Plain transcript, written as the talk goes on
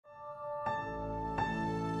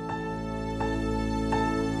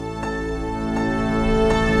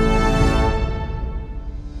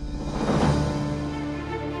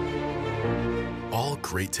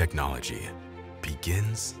great technology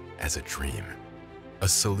begins as a dream. A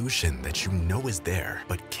solution that you know is there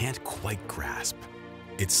but can't quite grasp.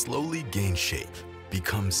 It slowly gains shape,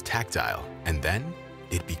 becomes tactile, and then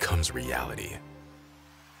it becomes reality.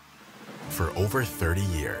 For over 30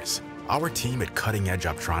 years, our team at Edge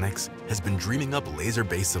Optronics has been dreaming up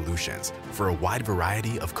laser-based solutions for a wide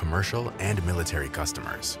variety of commercial and military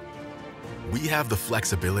customers. We have the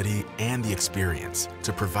flexibility and the experience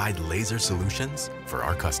to provide laser solutions for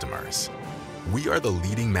our customers. We are the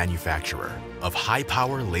leading manufacturer of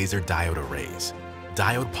high-power laser diode arrays,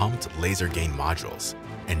 diode-pumped laser gain modules,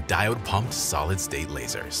 and diode-pumped solid-state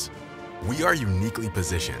lasers. We are uniquely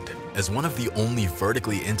positioned as one of the only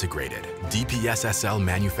vertically integrated DPSS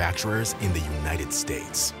manufacturers in the United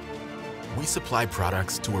States. We supply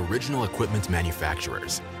products to original equipment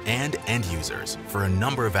manufacturers and end users for a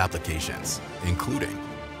number of applications, including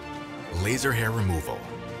laser hair removal,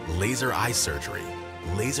 laser eye surgery,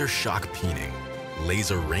 laser shock peening,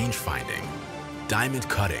 laser range finding, diamond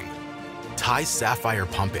cutting, tie sapphire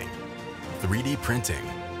pumping, 3D printing,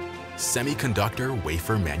 semiconductor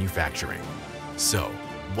wafer manufacturing. So,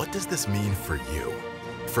 what does this mean for you?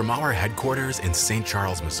 From our headquarters in St.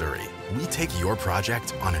 Charles, Missouri, we take your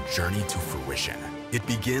project on a journey to fruition. It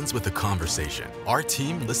begins with a conversation. Our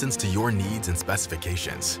team listens to your needs and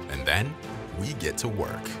specifications, and then we get to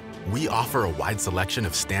work. We offer a wide selection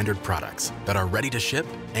of standard products that are ready to ship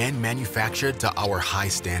and manufactured to our high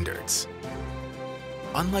standards.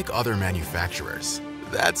 Unlike other manufacturers,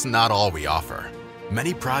 that's not all we offer.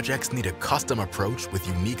 Many projects need a custom approach with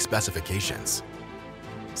unique specifications.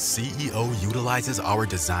 CEO utilizes our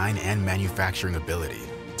design and manufacturing ability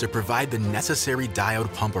to provide the necessary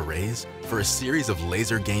diode pump arrays for a series of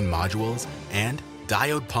laser gain modules and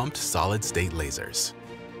diode-pumped solid-state lasers.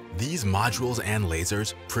 These modules and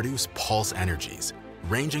lasers produce pulse energies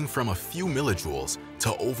ranging from a few millijoules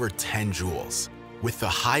to over 10 joules, with the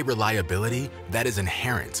high reliability that is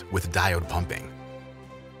inherent with diode pumping.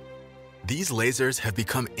 These lasers have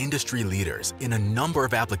become industry leaders in a number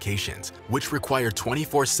of applications which require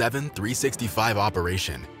 24/7, 365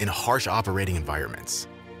 operation in harsh operating environments.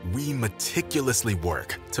 We meticulously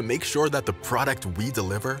work to make sure that the product we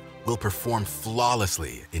deliver will perform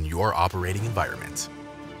flawlessly in your operating environment.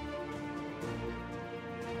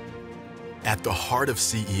 At the heart of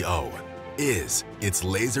CEO is its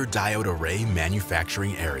laser diode array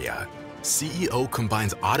manufacturing area. CEO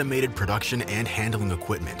combines automated production and handling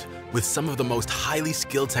equipment with some of the most highly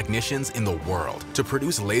skilled technicians in the world to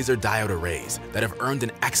produce laser diode arrays that have earned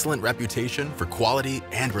an excellent reputation for quality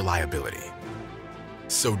and reliability.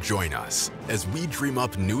 So join us as we dream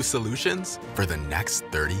up new solutions for the next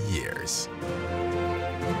 30 years.